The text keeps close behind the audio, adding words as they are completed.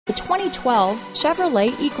The 2012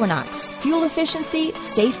 Chevrolet Equinox. Fuel efficiency,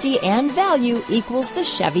 safety, and value equals the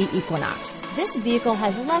Chevy Equinox. This vehicle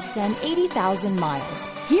has less than 80,000 miles.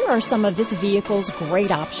 Here are some of this vehicle's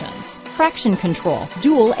great options: traction control,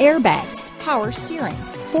 dual airbags, power steering,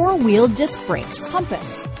 four-wheel disc brakes,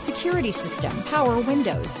 compass, security system, power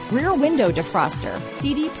windows, rear window defroster,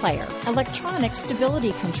 CD player, electronic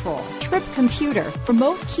stability control, trip computer,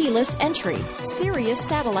 remote keyless entry, Sirius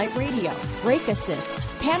satellite radio, brake assist,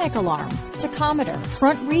 panic alarm, tachometer,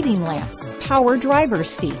 front reading lamps, power driver's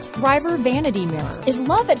seat, driver vanity mirror. Is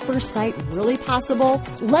love at first sight really possible?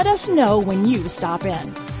 Let us know when you stop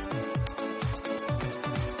in.